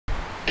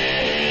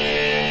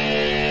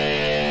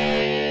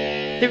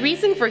The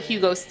reason for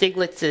Hugo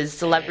Stiglitz's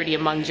celebrity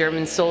among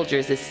German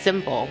soldiers is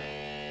simple.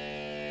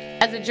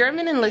 As a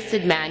German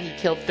enlisted man, he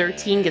killed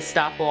 13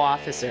 Gestapo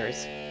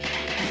officers.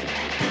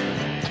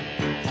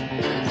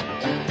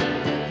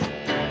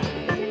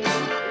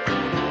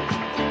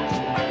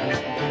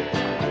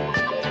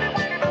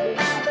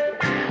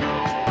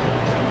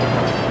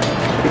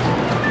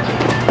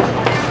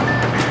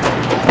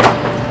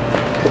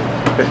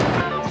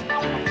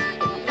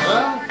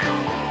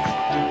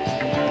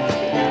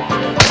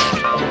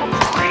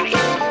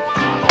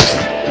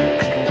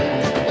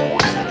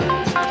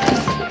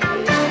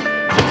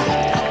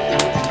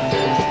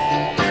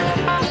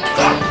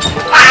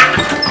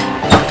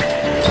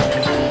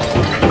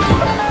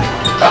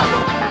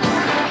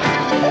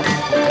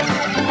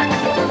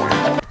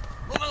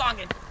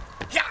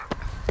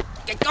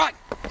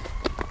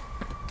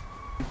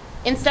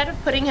 Instead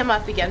of putting him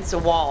up against a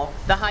wall,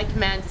 the High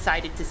Command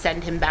decided to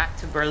send him back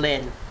to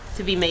Berlin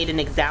to be made an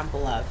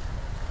example of.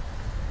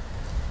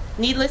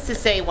 Needless to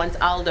say, once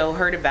Aldo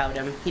heard about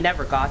him, he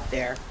never got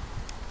there.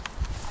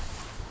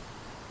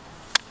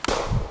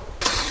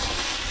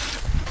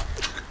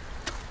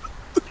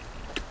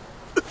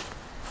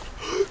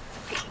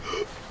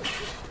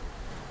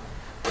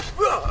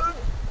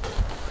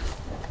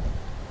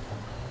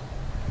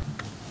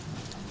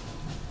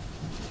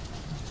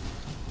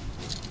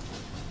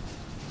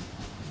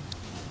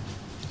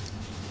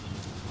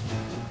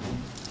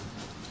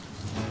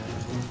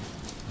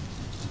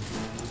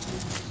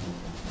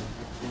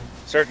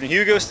 Sergeant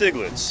Hugo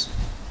Stiglitz.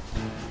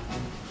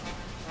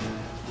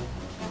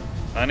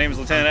 My name is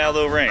Lieutenant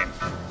Aldo Rain.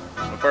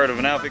 I'm a part of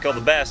an outfit called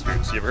the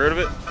Bastards. You ever heard of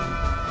it?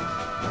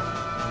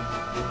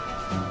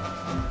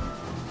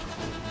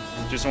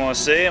 Just want to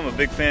say I'm a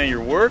big fan of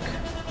your work.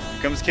 When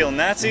it comes to killing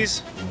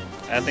Nazis,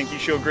 I think you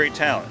show great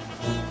talent.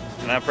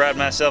 And I pride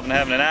myself in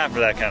having an eye for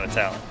that kind of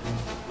talent.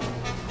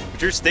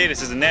 But your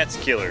status as a Nazi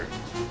killer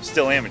is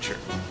still amateur.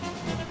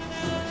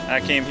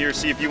 I came here to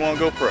see if you want to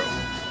go pro.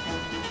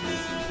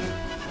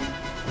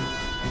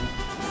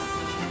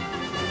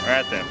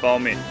 Alright then, follow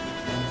me.